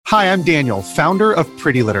Hi, I'm Daniel, founder of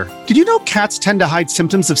Pretty Litter. Did you know cats tend to hide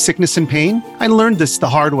symptoms of sickness and pain? I learned this the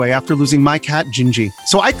hard way after losing my cat, Gingy.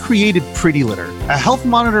 So I created Pretty Litter, a health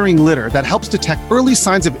monitoring litter that helps detect early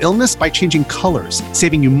signs of illness by changing colors,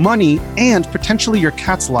 saving you money and potentially your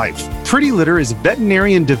cat's life. Pretty Litter is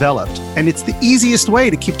veterinarian developed, and it's the easiest way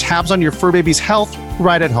to keep tabs on your fur baby's health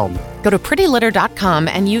right at home. Go to prettylitter.com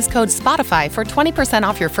and use code SPOTIFY for 20%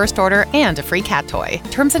 off your first order and a free cat toy.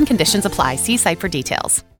 Terms and conditions apply. See site for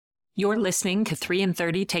details. You're listening to 3 in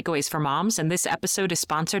 30 Takeaways for Moms, and this episode is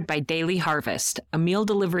sponsored by Daily Harvest, a meal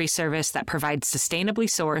delivery service that provides sustainably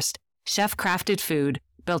sourced, chef-crafted food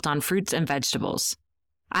built on fruits and vegetables.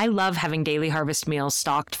 I love having Daily Harvest meals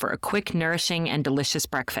stocked for a quick, nourishing, and delicious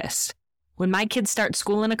breakfast. When my kids start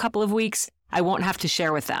school in a couple of weeks, I won't have to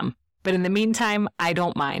share with them. But in the meantime, I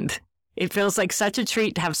don't mind. It feels like such a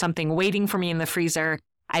treat to have something waiting for me in the freezer.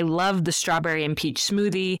 I love the strawberry and peach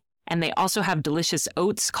smoothie, and they also have delicious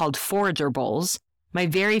oats called Forager Bowls. My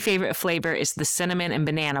very favorite flavor is the cinnamon and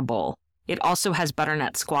banana bowl. It also has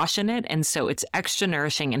butternut squash in it, and so it's extra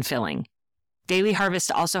nourishing and filling. Daily Harvest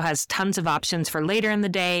also has tons of options for later in the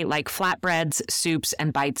day, like flatbreads, soups,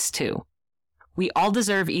 and bites too. We all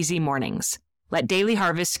deserve easy mornings. Let Daily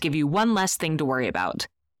Harvest give you one less thing to worry about.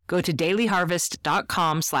 Go to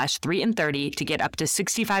dailyharvest.com/3in30 to get up to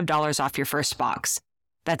 $65 off your first box.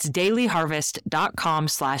 That's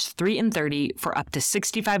dailyharvest.com/3in30 for up to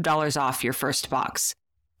 $65 off your first box.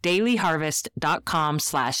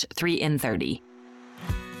 dailyharvest.com/3in30.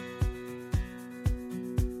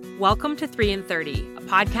 Welcome to 3 in 30, a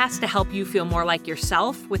podcast to help you feel more like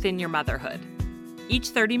yourself within your motherhood. Each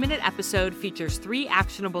 30-minute episode features 3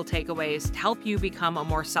 actionable takeaways to help you become a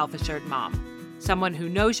more self-assured mom. Someone who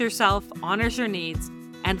knows yourself, honors your needs,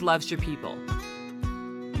 and loves your people.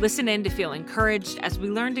 Listen in to feel encouraged as we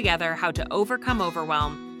learn together how to overcome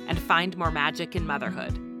overwhelm and find more magic in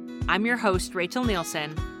motherhood. I'm your host, Rachel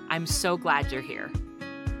Nielsen. I'm so glad you're here.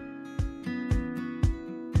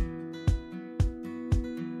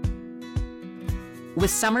 With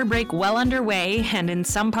summer break well underway and in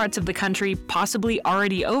some parts of the country possibly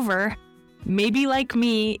already over, maybe like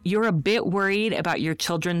me, you're a bit worried about your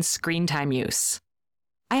children's screen time use.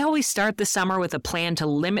 I always start the summer with a plan to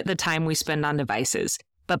limit the time we spend on devices.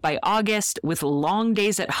 But by August, with long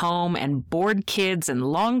days at home and bored kids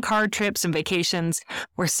and long car trips and vacations,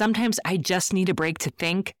 where sometimes I just need a break to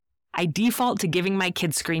think, I default to giving my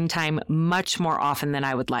kids screen time much more often than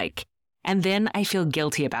I would like. And then I feel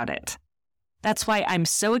guilty about it. That's why I'm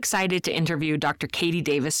so excited to interview Dr. Katie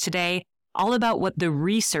Davis today, all about what the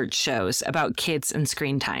research shows about kids and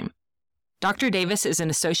screen time. Dr. Davis is an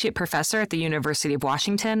associate professor at the University of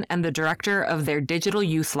Washington and the director of their Digital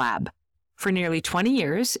Youth Lab. For nearly 20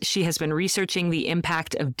 years, she has been researching the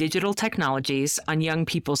impact of digital technologies on young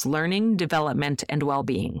people's learning, development, and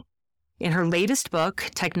well-being. In her latest book,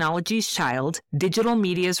 Technology's Child: Digital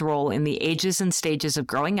Media's Role in the Ages and Stages of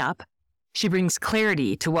Growing Up, she brings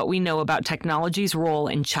clarity to what we know about technology's role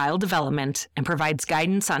in child development and provides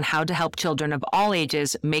guidance on how to help children of all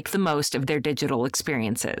ages make the most of their digital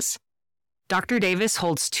experiences. Dr. Davis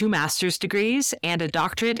holds 2 master's degrees and a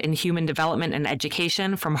doctorate in human development and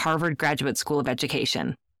education from Harvard Graduate School of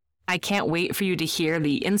Education. I can't wait for you to hear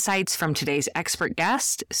the insights from today's expert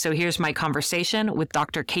guest, so here's my conversation with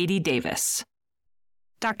Dr. Katie Davis.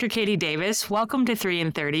 Dr. Katie Davis, welcome to 3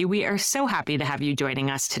 in 30. We are so happy to have you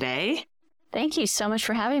joining us today. Thank you so much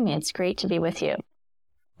for having me. It's great to be with you.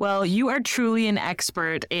 Well, you are truly an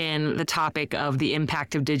expert in the topic of the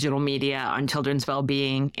impact of digital media on children's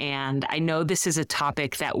well-being, and I know this is a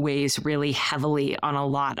topic that weighs really heavily on a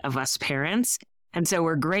lot of us parents, and so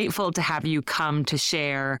we're grateful to have you come to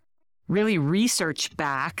share really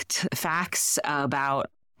research-backed facts about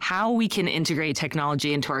how we can integrate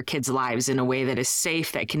technology into our kids' lives in a way that is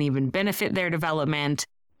safe, that can even benefit their development,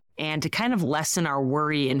 and to kind of lessen our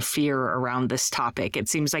worry and fear around this topic. It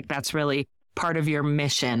seems like that's really part of your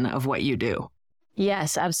mission of what you do.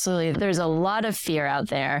 Yes, absolutely. There's a lot of fear out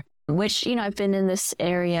there, which, I've been in this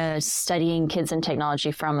area studying kids and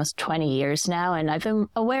technology for almost 20 years now, and I've been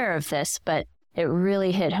aware of this, but it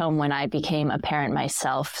really hit home when I became a parent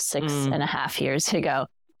myself 6.5 years ago.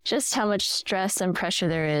 Just how much stress and pressure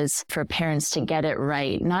there is for parents to get it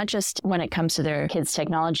right, not just when it comes to their kids'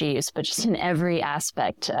 technology use, but just in every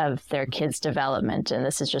aspect of their kids' development. And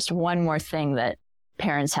this is just one more thing that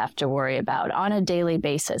parents have to worry about on a daily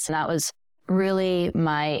basis. And that was really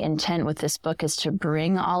my intent with this book, is to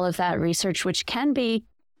bring all of that research, which can be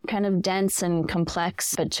kind of dense and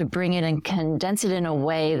complex, but to bring it and condense it in a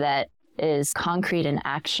way that is concrete and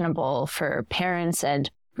actionable for parents and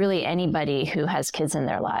really anybody who has kids in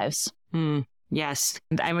their lives. Yes.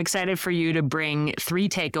 I'm excited for you to bring 3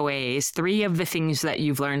 takeaways, 3 of the things that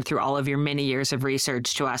you've learned through all of your many years of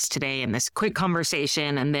research to us today in this quick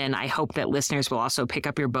conversation. And then I hope that listeners will also pick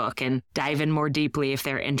up your book and dive in more deeply if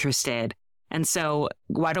they're interested. And so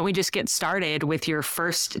why don't we just get started with your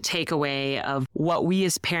first takeaway of what we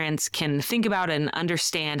as parents can think about and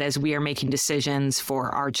understand as we are making decisions for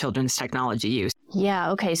our children's technology use?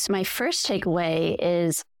 Yeah. Okay. So my first takeaway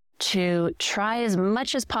is to try as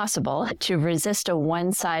much as possible to resist a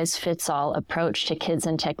one-size-fits-all approach to kids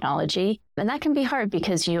and technology. And that can be hard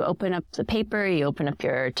because you open up the paper, you open up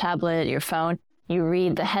your tablet, your phone, you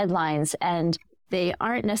read the headlines, and they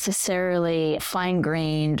aren't necessarily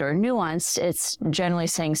fine-grained or nuanced. It's generally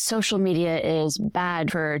saying social media is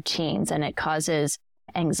bad for teens and it causes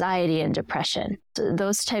anxiety and depression. So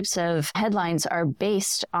those types of headlines are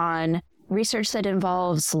based on research that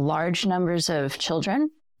involves large numbers of children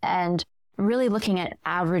and really looking at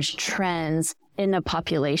average trends in a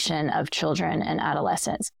population of children and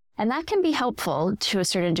adolescents. And that can be helpful to a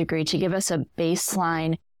certain degree to give us a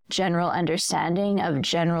baseline general understanding of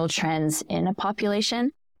general trends in a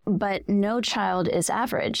population. But no child is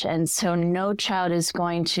average. And so no child is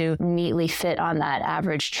going to neatly fit on that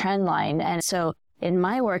average trend line. And so in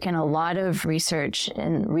my work and a lot of research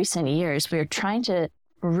in recent years, we're trying to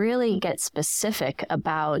really get specific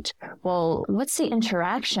about, well, what's the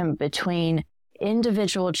interaction between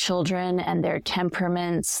individual children and their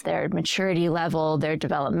temperaments, their maturity level, their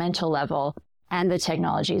developmental level, and the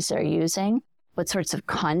technologies they're using? What sorts of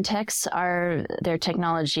contexts are their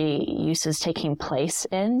technology uses taking place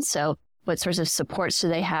in? So what sorts of supports do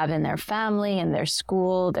they have in their family, in their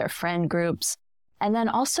school, their friend groups? And then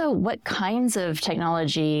also, what kinds of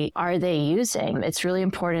technology are they using? It's really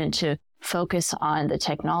important to focus on the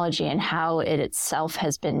technology and how it itself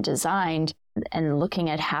has been designed and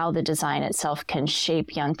looking at how the design itself can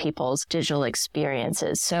shape young people's digital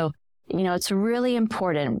experiences. So, it's really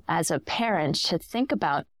important as a parent to think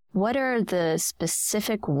about what are the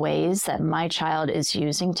specific ways that my child is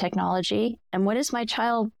using technology and what is my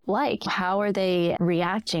child like? How are they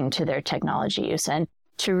reacting to their technology use? And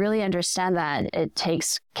to really understand that, it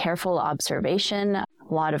takes careful observation, a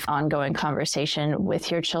lot of ongoing conversation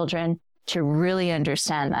with your children, to really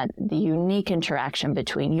understand that the unique interaction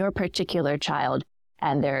between your particular child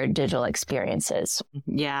and their digital experiences.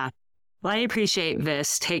 Yeah. Well, I appreciate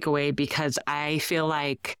this takeaway because I feel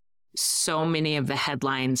like so many of the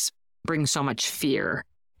headlines bring so much fear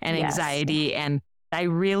and anxiety. And I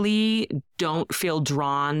really don't feel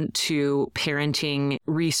drawn to parenting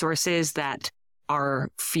resources that are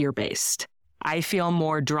fear-based. I feel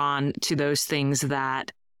more drawn to those things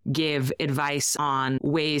that give advice on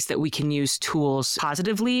ways that we can use tools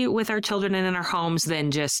positively with our children and in our homes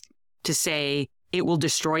than just to say it will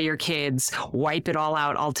destroy your kids, wipe it all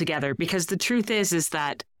out altogether. Because the truth is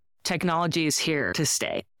that technology is here to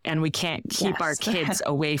stay and we can't keep our kids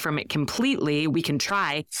away from it completely. We can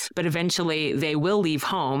try, but eventually they will leave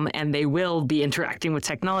home and they will be interacting with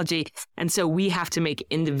technology. And so we have to make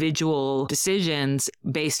individual decisions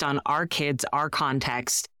based on our kids, our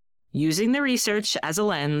context, using the research as a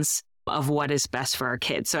lens of what is best for our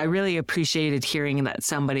kids. So I really appreciated hearing that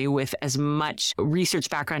somebody with as much research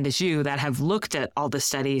background as you that have looked at all the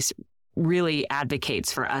studies really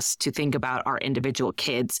advocates for us to think about our individual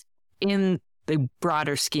kids in the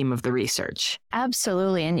broader scheme of the research.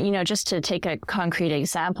 Absolutely. And, just to take a concrete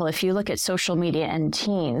example, if you look at social media and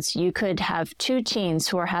teens, you could have 2 teens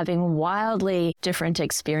who are having wildly different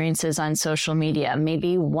experiences on social media.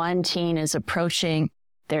 Maybe one teen is approaching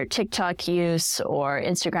their TikTok use or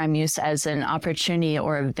Instagram use as an opportunity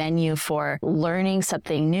or a venue for learning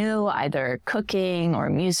something new, either cooking or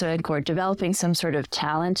music or developing some sort of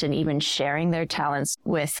talent and even sharing their talents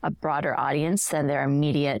with a broader audience than their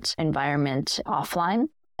immediate environment offline.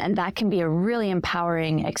 And that can be a really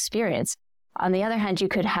empowering experience. On the other hand, you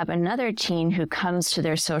could have another teen who comes to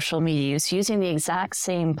their social media use using the exact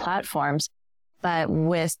same platforms, but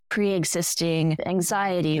with pre-existing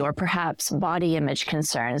anxiety or perhaps body image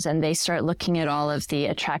concerns. And they start looking at all of the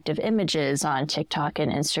attractive images on TikTok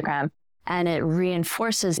and Instagram, and it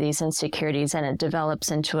reinforces these insecurities and it develops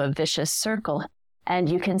into a vicious circle. And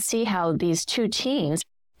you can see how these 2 teens,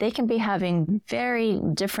 they can be having very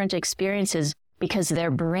different experiences because they're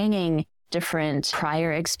bringing different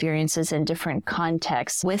prior experiences and different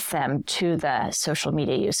contexts with them to the social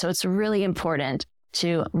media use. So it's really important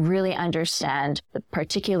to really understand the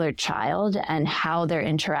particular child and how they're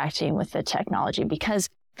interacting with the technology, because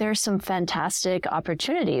there's some fantastic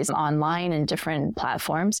opportunities online and different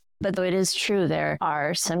platforms. But though it is true, there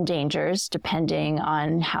are some dangers depending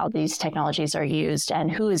on how these technologies are used and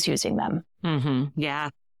who is using them. Mm-hmm.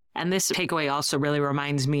 Yeah. And this takeaway also really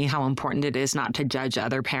reminds me how important it is not to judge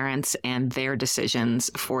other parents and their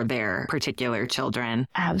decisions for their particular children.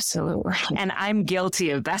 Absolutely. And I'm guilty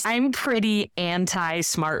of that. I'm pretty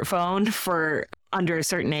anti-smartphone for under a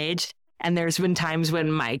certain age. And there's been times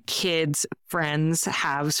when my kids' friends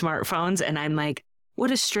have smartphones and I'm like,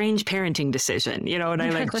 what a strange parenting decision, and I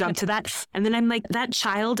like jump to that. And then I'm like, that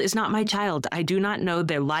child is not my child. I do not know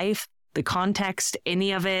their life, the context,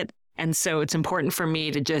 any of it. And so it's important for me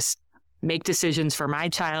to just make decisions for my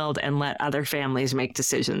child and let other families make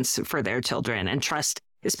decisions for their children and trust,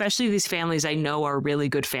 especially these families I know are really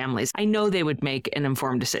good families. I know they would make an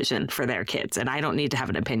informed decision for their kids, and I don't need to have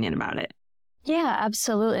an opinion about it. Yeah,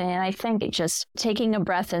 absolutely. And I think just taking a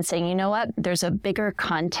breath and saying, you know what, there's a bigger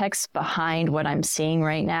context behind what I'm seeing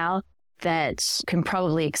right now that can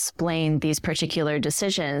probably explain these particular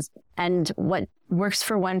decisions. And what works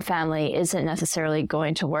for one family isn't necessarily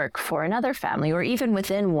going to work for another family, or even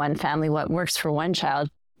within one family, what works for one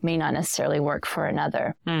child may not necessarily work for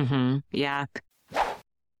another. Yeah.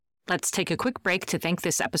 Let's take a quick break to thank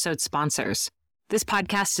this episode's sponsors. This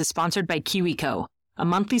podcast is sponsored by KiwiCo, a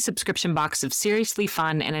monthly subscription box of seriously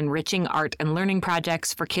fun and enriching art and learning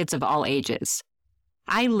projects for kids of all ages.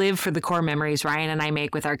 I live for the core memories Ryan and I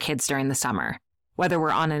make with our kids during the summer, whether we're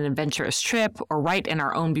on an adventurous trip or right in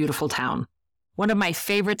our own beautiful town. One of my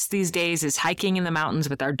favorites these days is hiking in the mountains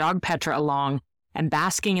with our dog Petra along and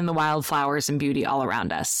basking in the wildflowers and beauty all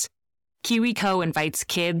around us. KiwiCo invites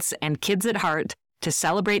kids and kids at heart to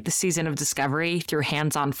celebrate the season of discovery through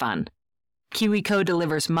hands-on fun. KiwiCo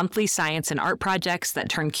delivers monthly science and art projects that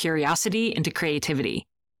turn curiosity into creativity.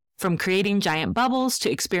 From creating giant bubbles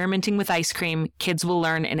to experimenting with ice cream, kids will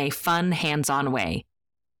learn in a fun, hands-on way.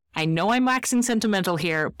 I know I'm waxing sentimental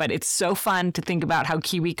here, but it's so fun to think about how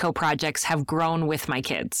KiwiCo projects have grown with my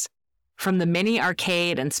kids. From the mini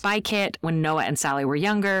arcade and spy kit when Noah and Sally were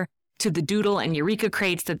younger, to the doodle and Eureka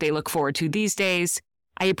crates that they look forward to these days,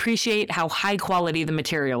 I appreciate how high quality the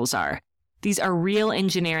materials are. These are real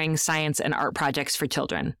engineering, science, and art projects for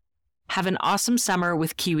children. Have an awesome summer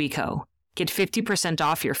with KiwiCo. Get 50%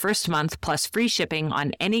 off your first month plus free shipping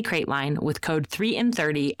on any crate line with code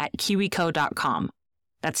 3in30 at kiwico.com.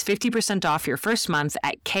 That's 50% off your first month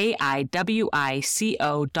at kiwico.com.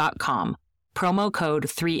 Promo code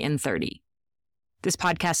 3in30. This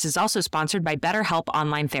podcast is also sponsored by BetterHelp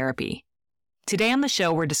Online Therapy. Today on the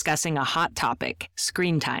show, we're discussing a hot topic,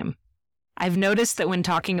 screen time. I've noticed that when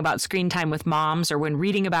talking about screen time with moms or when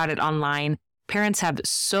reading about it online, parents have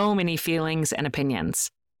so many feelings and opinions.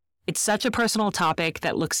 It's such a personal topic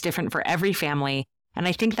that looks different for every family, and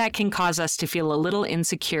I think that can cause us to feel a little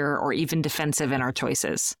insecure or even defensive in our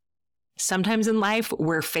choices. Sometimes in life,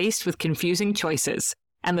 we're faced with confusing choices,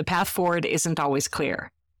 and the path forward isn't always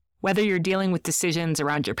clear. Whether you're dealing with decisions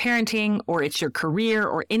around your parenting, or it's your career,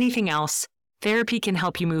 or anything else, therapy can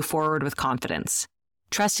help you move forward with confidence.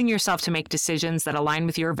 Trusting yourself to make decisions that align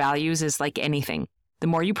with your values is like anything. The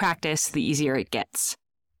more you practice, the easier it gets.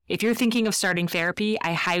 If you're thinking of starting therapy,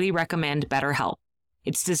 I highly recommend BetterHelp.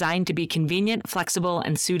 It's designed to be convenient, flexible,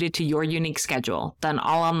 and suited to your unique schedule, done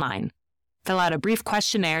all online. Fill out a brief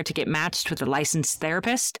questionnaire to get matched with a licensed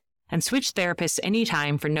therapist, and switch therapists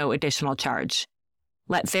anytime for no additional charge.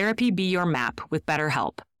 Let therapy be your map with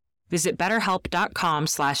BetterHelp. Visit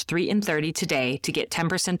betterhelp.com/3in30 today to get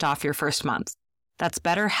 10% off your first month. That's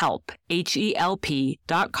BetterHelp,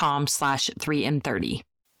 HELP.com/3in30.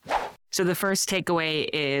 So the first takeaway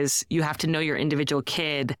is you have to know your individual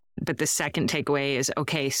kid. But the second takeaway is,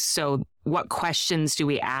 okay, so what questions do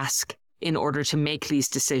we ask in order to make these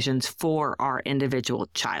decisions for our individual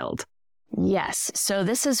child? Yes. So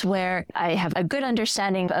this is where I have a good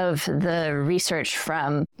understanding of the research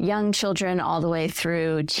from young children all the way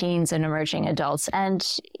through teens and emerging adults. And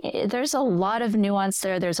there's a lot of nuance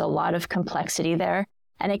there. There's a lot of complexity there.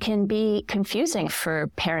 And it can be confusing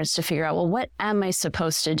for parents to figure out, well, what am I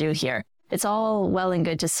supposed to do here? It's all well and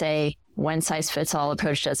good to say one size fits all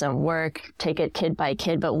approach doesn't work. Take it kid by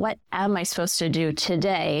kid. But what am I supposed to do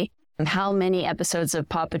today? And how many episodes of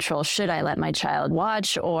Paw Patrol should I let my child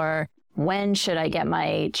watch? Or when should I get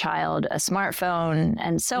my child a smartphone?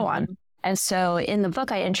 And so on. And so in the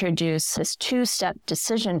book, I introduce this 2-step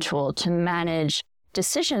decision tool to manage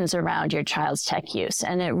decisions around your child's tech use.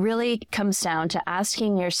 And it really comes down to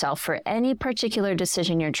asking yourself for any particular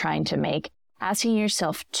decision you're trying to make, asking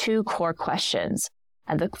yourself 2 core questions.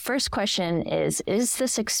 And the first question is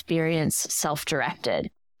this experience self-directed?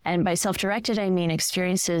 And by self-directed, I mean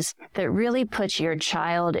experiences that really put your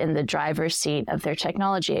child in the driver's seat of their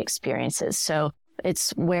technology experiences. So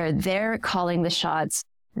it's where they're calling the shots,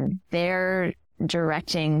 they're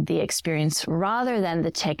directing the experience rather than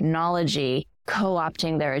the technology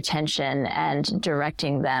co-opting their attention and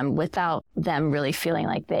directing them without them really feeling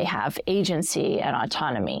like they have agency and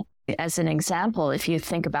autonomy. As an example, if you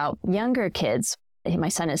think about younger kids, my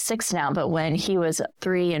son is 6 now, but when he was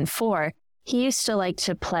 3 and 4, he used to like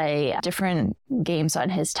to play different games on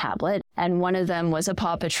his tablet. And one of them was a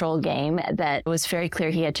Paw Patrol game that was very clear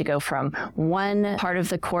he had to go from one part of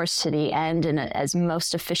the course to the end in as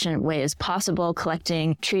most efficient way as possible,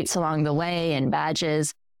 collecting treats along the way and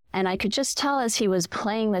badges. And I could just tell as he was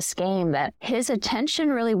playing this game that his attention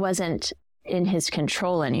really wasn't in his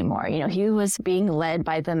control anymore. He was being led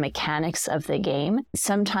by the mechanics of the game.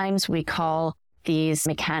 Sometimes we call these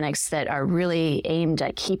mechanics that are really aimed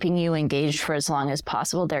at keeping you engaged for as long as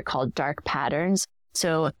possible. They're called dark patterns.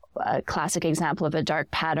 So a classic example of a dark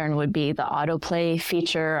pattern would be the autoplay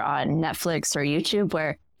feature on Netflix or YouTube,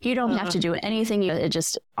 where you don't have to do anything. It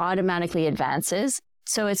just automatically advances.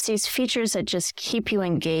 So it's these features that just keep you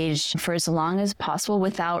engaged for as long as possible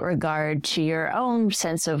without regard to your own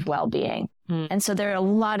sense of well-being. And so there are a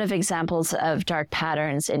lot of examples of dark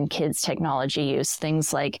patterns in kids' technology use,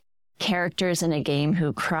 things like characters in a game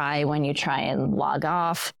who cry when you try and log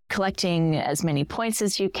off, collecting as many points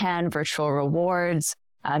as you can, virtual rewards,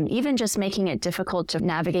 even just making it difficult to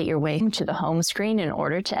navigate your way to the home screen in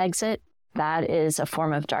order to exit. That is a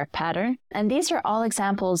form of dark pattern. And these are all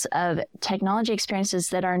examples of technology experiences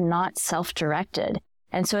that are not self-directed.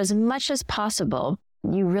 And so as much as possible,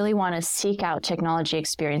 you really want to seek out technology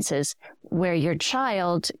experiences where your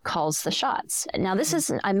child calls the shots. Now,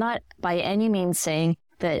 I'm not by any means saying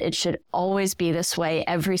that it should always be this way.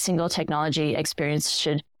 Every single technology experience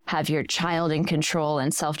should have your child in control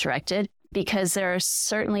and self-directed, because there is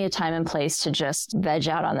certainly a time and place to just veg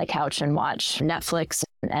out on the couch and watch Netflix.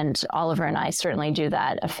 And Oliver and I certainly do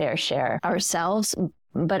that a fair share ourselves.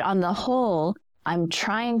 But on the whole, I'm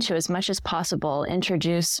trying to, as much as possible,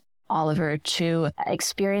 introduce Oliver to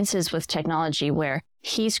experiences with technology where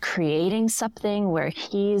he's creating something, where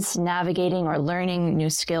he's navigating or learning new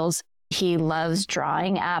skills. He loves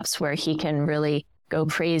drawing apps where he can really go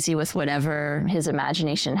crazy with whatever his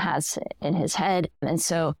imagination has in his head. And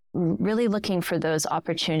so really looking for those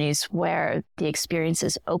opportunities where the experience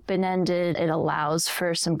is open-ended, it allows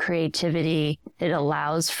for some creativity, it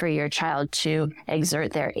allows for your child to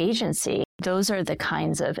exert their agency. Those are the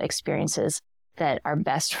kinds of experiences that are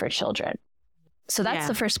best for children. So that's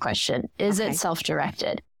the first question. Is it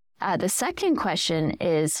self-directed? The second question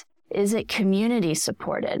is it community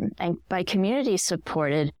supported? And by community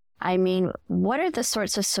supported, I mean, what are the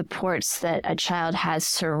sorts of supports that a child has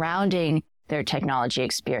surrounding their technology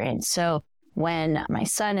experience? So when my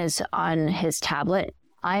son is on his tablet,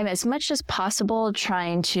 I'm as much as possible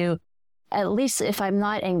trying to, at least if I'm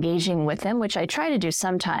not engaging with him, which I try to do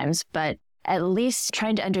sometimes, but at least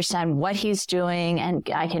trying to understand what he's doing, and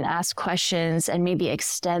I can ask questions and maybe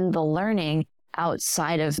extend the learning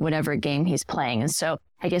outside of whatever game he's playing. And so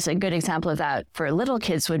I guess a good example of that for little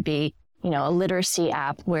kids would be, a literacy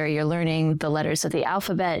app where you're learning the letters of the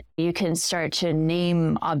alphabet. You can start to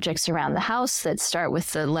name objects around the house that start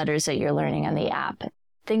with the letters that you're learning on the app,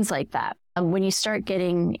 things like that. When you start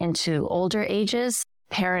getting into older ages,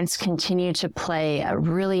 parents continue to play a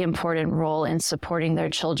really important role in supporting their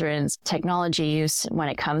children's technology use when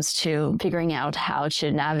it comes to figuring out how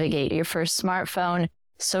to navigate your first smartphone,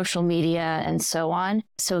 social media, and so on.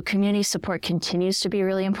 So community support continues to be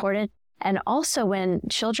really important. And also when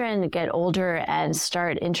children get older and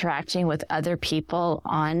start interacting with other people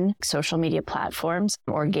on social media platforms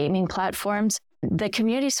or gaming platforms, the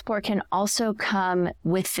community support can also come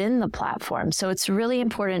within the platform. So it's really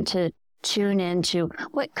important to tune into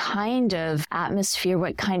what kind of atmosphere,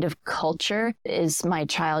 what kind of culture is my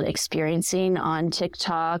child experiencing on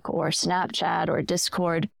TikTok or Snapchat or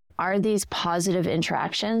Discord. Are these positive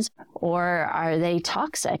interactions or are they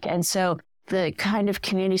toxic? And so the kind of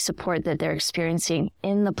community support that they're experiencing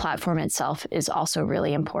in the platform itself is also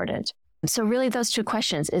really important. So really those two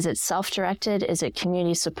questions, is it self-directed? Is it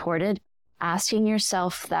community supported? Asking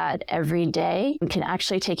yourself that every day can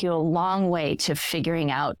actually take you a long way to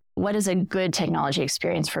figuring out what is a good technology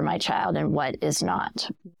experience for my child and what is not.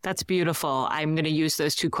 That's beautiful. I'm going to use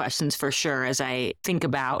those two questions for sure as I think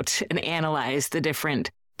about and analyze the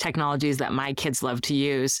different technologies that my kids love to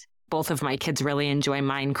use. Both of my kids really enjoy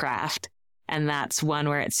Minecraft. And that's one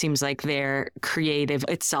where it seems like they're creative.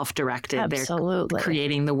 It's self-directed. Absolutely. They're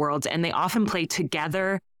creating the worlds. And they often play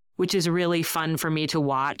together, which is really fun for me to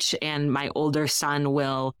watch. And my older son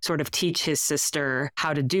will sort of teach his sister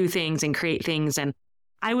how to do things and create things. And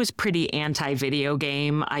I was pretty anti-video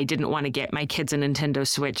game. I didn't want to get my kids a Nintendo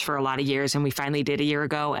Switch for a lot of years. And we finally did a year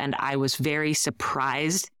ago. And I was very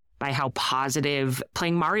surprised by how positive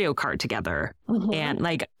playing Mario Kart together. And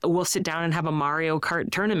like, we'll sit down and have a Mario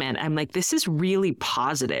Kart tournament. I'm like, this is really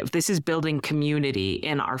positive. This is building community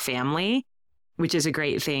in our family, which is a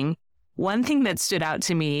great thing. One thing that stood out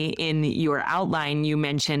to me in your outline, you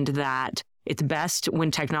mentioned that it's best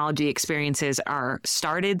when technology experiences are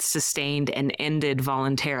started, sustained, and ended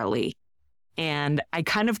voluntarily. And I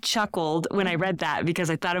kind of chuckled when I read that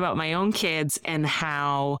because I thought about my own kids and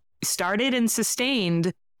how started and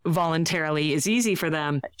sustained voluntarily is easy for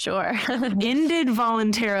them. Sure. Ended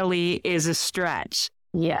voluntarily is a stretch.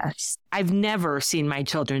 Yes. I've never seen my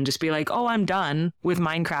children just be like, oh, I'm done with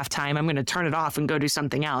Minecraft time. I'm going to turn it off and go do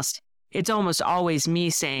something else. It's almost always me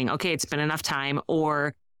saying, okay, it's been enough time,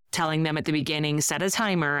 or telling them at the beginning, set a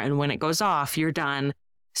timer, and when it goes off, you're done.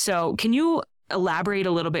 So can you elaborate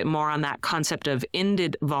a little bit more on that concept of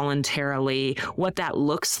ended voluntarily, what that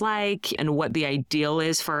looks like, and what the ideal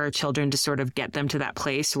is for our children to sort of get them to that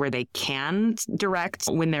place where they can direct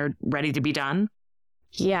when they're ready to be done?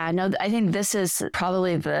 Yeah, no, I think this is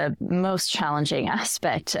probably the most challenging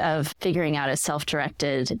aspect of figuring out a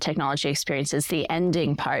self-directed technology experience is the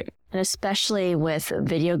ending part, and especially with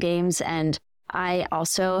video games. And I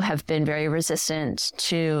also have been very resistant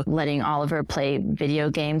to letting Oliver play video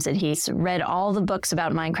games, and he's read all the books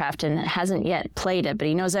about Minecraft and hasn't yet played it, but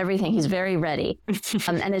he knows everything. He's very ready.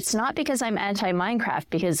 And it's not because I'm anti-Minecraft,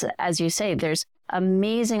 because as you say, there's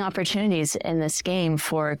amazing opportunities in this game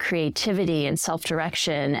for creativity and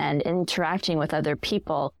self-direction and interacting with other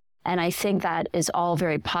people. And I think that is all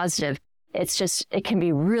very positive. It's just, it can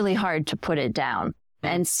be really hard to put it down.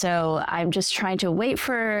 And so I'm just trying to wait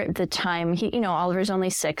for the time. Oliver's only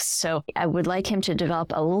 6, so I would like him to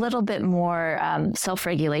develop a little bit more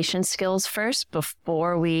self-regulation skills first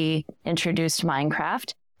before we introduce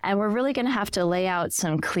Minecraft. And we're really going to have to lay out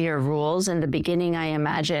some clear rules. In the beginning, I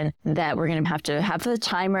imagine that we're going to have the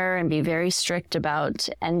timer and be very strict about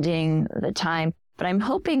ending the time. But I'm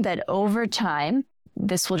hoping that over time,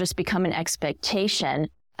 this will just become an expectation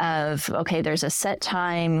of, okay, there's a set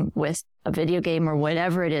time with a video game or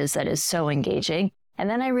whatever it is that is so engaging. And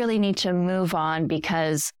then I really need to move on,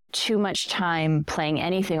 because too much time playing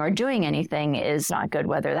anything or doing anything is not good,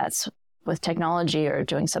 whether that's with technology or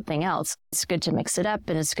doing something else. It's good to mix it up,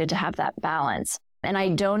 and it's good to have that balance. And I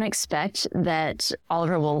don't expect that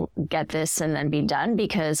Oliver will get this and then be done,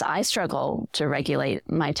 because I struggle to regulate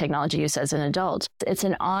my technology use as an adult. It's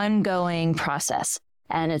an ongoing process.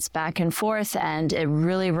 And it's back and forth, and it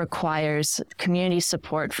really requires community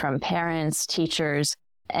support from parents, teachers,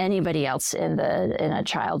 anybody else in a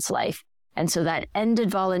child's life. And so that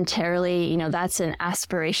ended voluntarily, that's an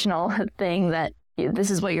aspirational thing that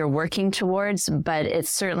this is what you're working towards, but it's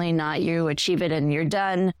certainly not you achieve it and you're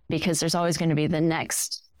done, because there's always going to be the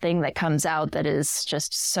next thing that comes out that is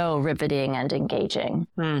just so riveting and engaging.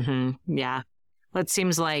 Mm-hmm. Yeah. Well, it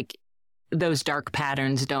seems like those dark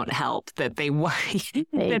patterns don't help, that they want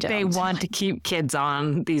to keep kids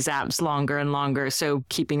on these apps longer and longer. So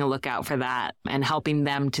keeping a lookout for that and helping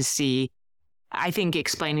them to see, I think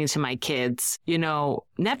explaining to my kids,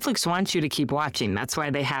 Netflix wants you to keep watching. That's why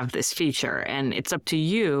they have this feature. And it's up to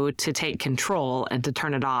you to take control and to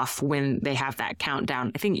turn it off when they have that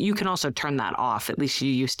countdown. I think you can also turn that off. At least you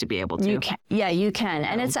used to be able to. You can. Yeah, you can.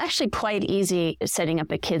 And it's actually quite easy setting up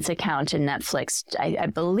a kids account in Netflix. I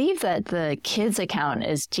believe that the kids account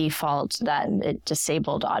is default, that it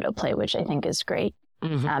disabled autoplay, which I think is great.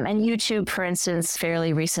 Mm-hmm. And YouTube, for instance,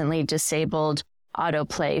 fairly recently disabled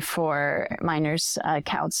autoplay for minors'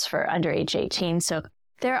 accounts for under age 18. So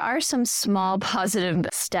there are some small positive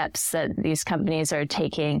steps that these companies are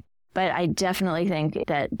taking, but I definitely think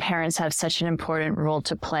that parents have such an important role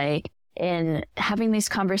to play in having these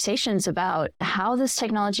conversations about how this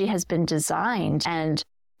technology has been designed, and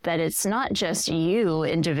that it's not just you,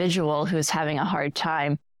 individual, who's having a hard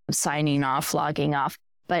time signing off, logging off,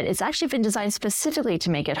 but it's actually been designed specifically to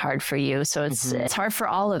make it hard for you. So it's hard for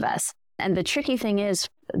all of us. And the tricky thing is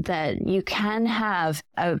that you can have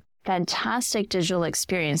a fantastic digital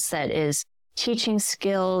experience that is teaching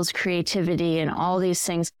skills, creativity, and all these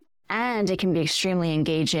things. And it can be extremely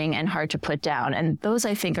engaging and hard to put down. And those,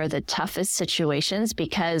 I think, are the toughest situations,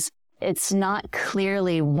 because it's not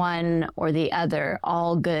clearly one or the other,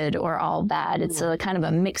 all good or all bad. It's a kind of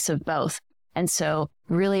a mix of both. And so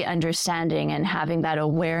really understanding and having that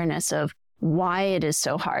awareness of why it is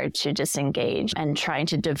so hard to disengage, and trying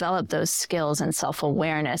to develop those skills and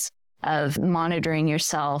self-awareness of monitoring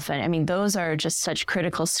yourself. And I mean, those are just such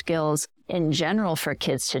critical skills in general for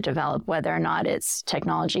kids to develop, whether or not it's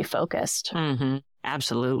technology focused. Mm-hmm.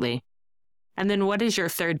 Absolutely. And then what is your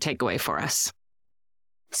third takeaway for us?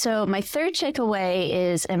 So my third takeaway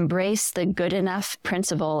is embrace the good enough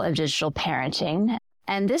principle of digital parenting.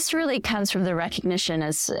 And this really comes from the recognition,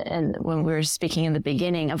 and when we were speaking in the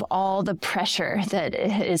beginning, of all the pressure that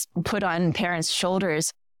is put on parents'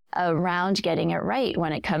 shoulders around getting it right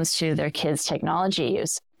when it comes to their kids' technology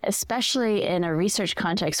use, especially in a research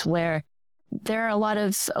context where there are a lot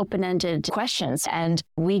of open-ended questions and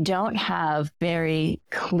we don't have very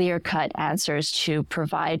clear-cut answers to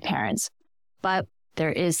provide parents. But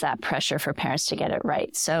there is that pressure for parents to get it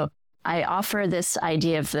right. So I offer this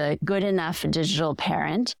idea of the good enough digital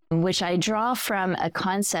parent, which I draw from a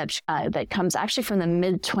concept that comes actually from the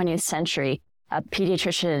mid-20th century. A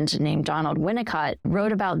pediatrician named Donald Winnicott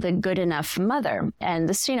wrote about the good enough mother. And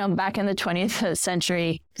this, back in the 20th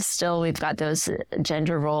century, still we've got those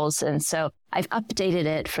gender roles. And so I've updated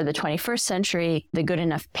it for the 21st century, the good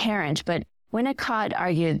enough parent. But Winnicott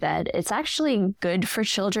argued that it's actually good for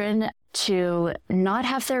children to not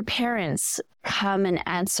have their parents come and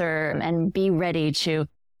answer and be ready to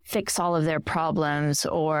fix all of their problems,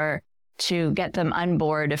 or to get them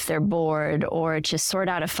unboard if they're bored, or to sort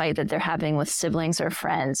out a fight that they're having with siblings or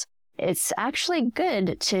friends. It's actually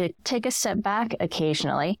good to take a step back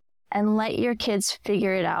occasionally and let your kids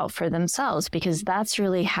figure it out for themselves, because that's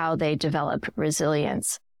really how they develop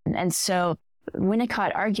resilience. And so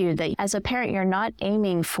Winnicott argued that as a parent, you're not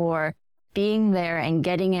aiming for being there and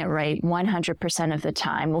getting it right 100% of the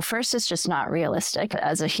time. Well, first, it's just not realistic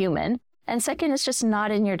as a human. And second, it's just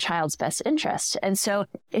not in your child's best interest. And so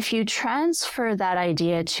if you transfer that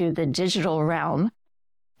idea to the digital realm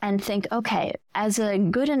and think, okay, as a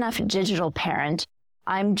good enough digital parent,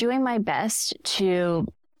 I'm doing my best to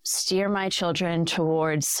steer my children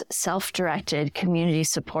towards self-directed,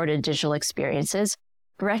 community-supported digital experiences,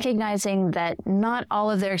 recognizing that not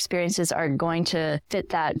all of their experiences are going to fit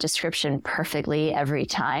that description perfectly every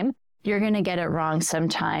time. You're going to get it wrong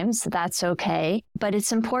sometimes. That's okay. But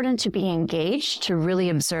it's important to be engaged, to really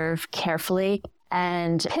observe carefully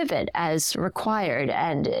and pivot as required.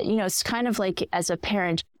 And, it's kind of like as a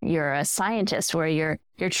parent, you're a scientist where you're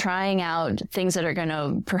trying out things that are going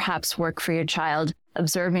to perhaps work for your child,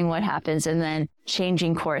 observing what happens, and then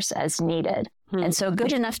changing course as needed. And so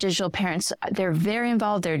good enough digital parents, they're very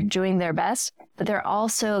involved, they're doing their best, but they're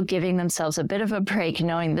also giving themselves a bit of a break,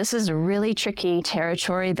 knowing this is really tricky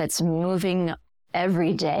territory that's moving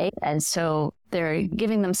every day. And so they're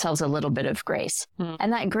giving themselves a little bit of grace.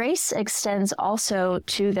 And that grace extends also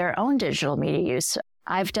to their own digital media use.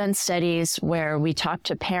 I've done studies where we talk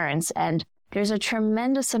to parents, and there's a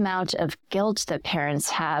tremendous amount of guilt that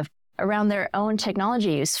parents have around their own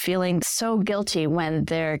technology use, feeling so guilty when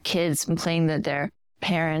their kids complain that their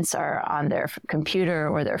parents are on their computer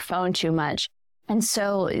or their phone too much. And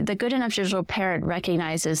so the good enough digital parent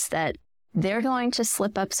recognizes that they're going to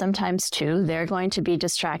slip up sometimes too. They're going to be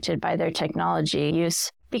distracted by their technology use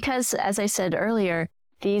because, as I said earlier,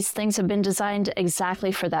 these things have been designed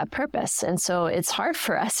exactly for that purpose. And so it's hard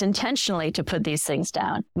for us intentionally to put these things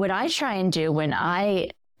down. What I try and do when I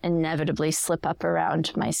inevitably slip up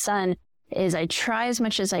around my son is I try as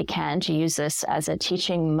much as I can to use this as a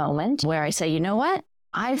teaching moment where I say, you know what?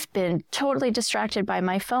 I've been totally distracted by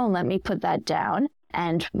my phone. Let me put that down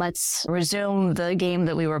and let's resume the game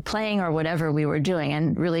that we were playing or whatever we were doing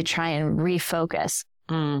and really try and refocus.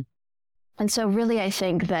 And so really, I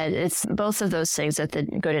think that it's both of those things that the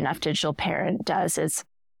good enough digital parent does. It's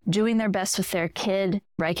doing their best with their kid,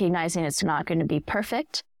 recognizing it's not going to be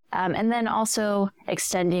perfect, and then also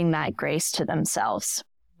extending that grace to themselves.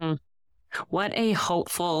 What a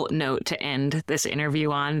hopeful note to end this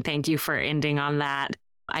interview on. Thank you for ending on that.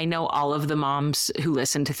 I know all of the moms who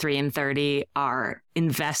listen to 3 in 30 are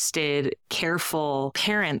invested, careful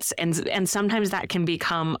parents, and sometimes that can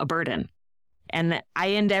become a burden. And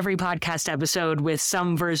I end every podcast episode with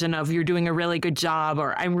some version of you're doing a really good job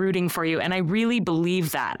or I'm rooting for you. And I really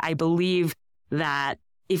believe that. I believe that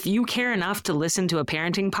if you care enough to listen to a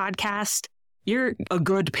parenting podcast, you're a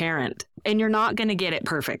good parent and you're not going to get it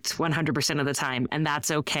perfect 100% of the time. And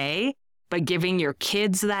that's okay. But giving your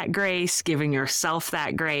kids that grace, giving yourself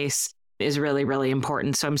that grace is really, really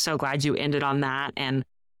important. So I'm so glad you ended on that and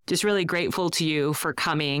just really grateful to you for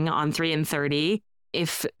coming on 3 in 30.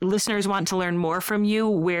 If listeners want to learn more from you,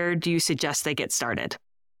 where do you suggest they get started?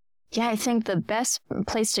 Yeah, I think the best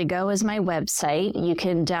place to go is my website. You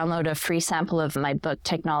can download a free sample of my book,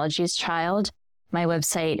 Technology's Child. My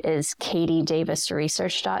website is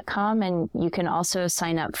katiedavisresearch.com, and you can also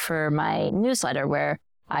sign up for my newsletter where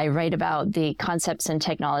I write about the concepts in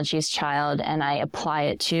Technology's Child, and I apply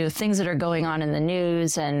it to things that are going on in the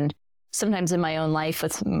news and sometimes in my own life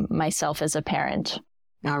with myself as a parent.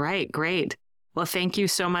 All right, great. Well, thank you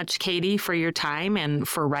so much, Katie, for your time and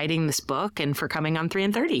for writing this book and for coming on 3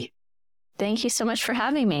 in 30. Thank you so much for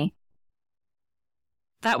having me.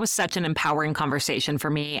 That was such an empowering conversation for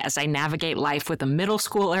me as I navigate life with a middle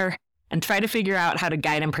schooler and try to figure out how to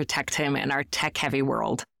guide and protect him in our tech-heavy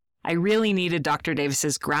world. I really needed Dr.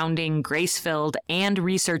 Davis's grounding, grace-filled, and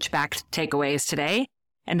research-backed takeaways today.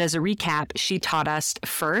 And as a recap, she taught us,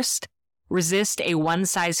 first, resist a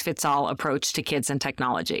one-size-fits-all approach to kids and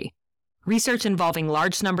technology. Research involving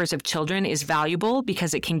large numbers of children is valuable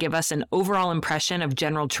because it can give us an overall impression of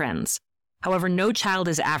general trends. However, no child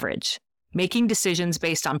is average. Making decisions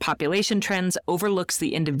based on population trends overlooks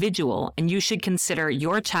the individual, and you should consider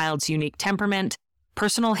your child's unique temperament,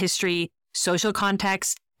 personal history, social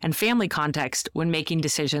context, and family context when making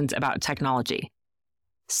decisions about technology.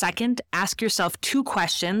 Second, ask yourself 2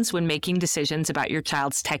 questions when making decisions about your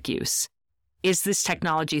child's tech use. Is this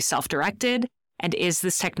technology self-directed? And is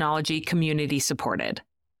this technology community supported?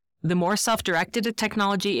 The more self-directed a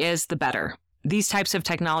technology is, the better. These types of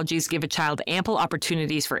technologies give a child ample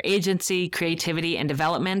opportunities for agency, creativity, and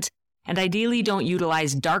development, and ideally don't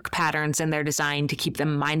utilize dark patterns in their design to keep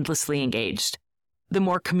them mindlessly engaged. The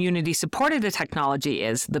more community-supported a technology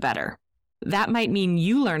is, the better. That might mean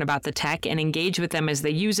you learn about the tech and engage with them as they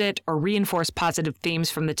use it, or reinforce positive themes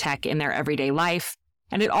from the tech in their everyday life,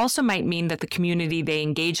 and it also might mean that the community they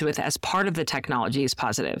engage with as part of the technology is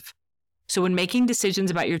positive. So when making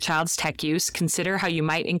decisions about your child's tech use, consider how you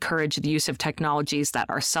might encourage the use of technologies that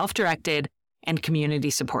are self-directed and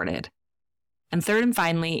community-supported. And third and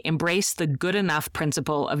finally, embrace the good enough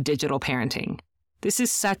principle of digital parenting. This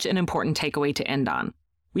is such an important takeaway to end on.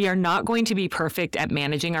 We are not going to be perfect at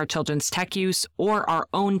managing our children's tech use or our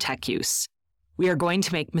own tech use. We are going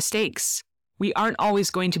to make mistakes. We aren't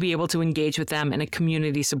always going to be able to engage with them in a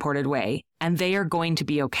community-supported way, and they are going to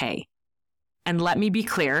be okay. And let me be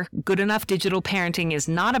clear, good enough digital parenting is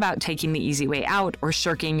not about taking the easy way out or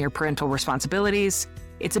shirking your parental responsibilities.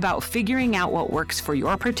 It's about figuring out what works for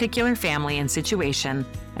your particular family and situation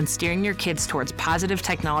and steering your kids towards positive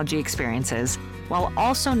technology experiences, while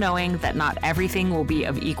also knowing that not everything will be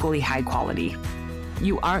of equally high quality.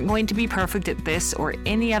 You aren't going to be perfect at this or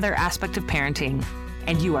any other aspect of parenting,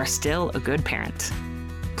 and you are still a good parent.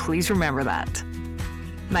 Please remember that.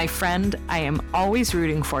 My friend, I am always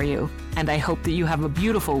rooting for you, and I hope that you have a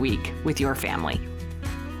beautiful week with your family.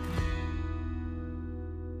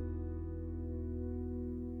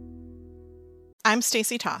 I'm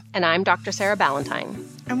Stacey Toth. And I'm Dr. Sarah Ballantyne.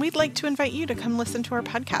 And we'd like to invite you to come listen to our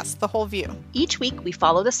podcast, The Whole View. Each week, we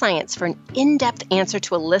follow the science for an in-depth answer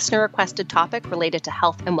to a listener-requested topic related to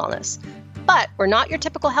health and wellness. But we're not your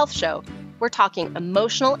typical health show. We're talking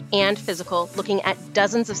emotional and physical, looking at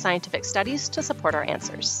dozens of scientific studies to support our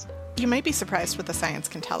answers. You might be surprised what the science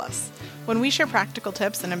can tell us. When we share practical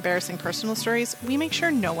tips and embarrassing personal stories, we make sure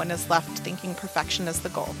no one is left thinking perfection is the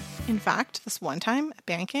goal. In fact, this one time at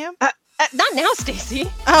band camp... Not now, Stacey.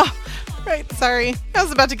 Oh, right, sorry. I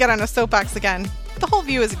was about to get on a soapbox again. The Whole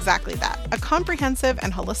View is exactly that, a comprehensive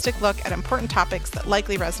and holistic look at important topics that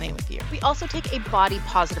likely resonate with you. We also take a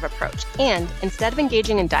body-positive approach, and instead of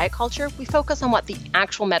engaging in diet culture, we focus on what the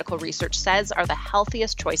actual medical research says are the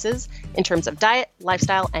healthiest choices in terms of diet,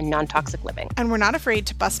 lifestyle, and non-toxic living. And we're not afraid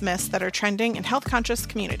to bust myths that are trending in health-conscious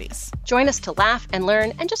communities. Join us to laugh and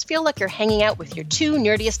learn and just feel like you're hanging out with your 2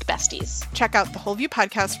 nerdiest besties. Check out the Whole View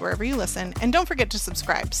podcast wherever you listen, and don't forget to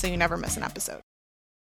subscribe so you never miss an episode.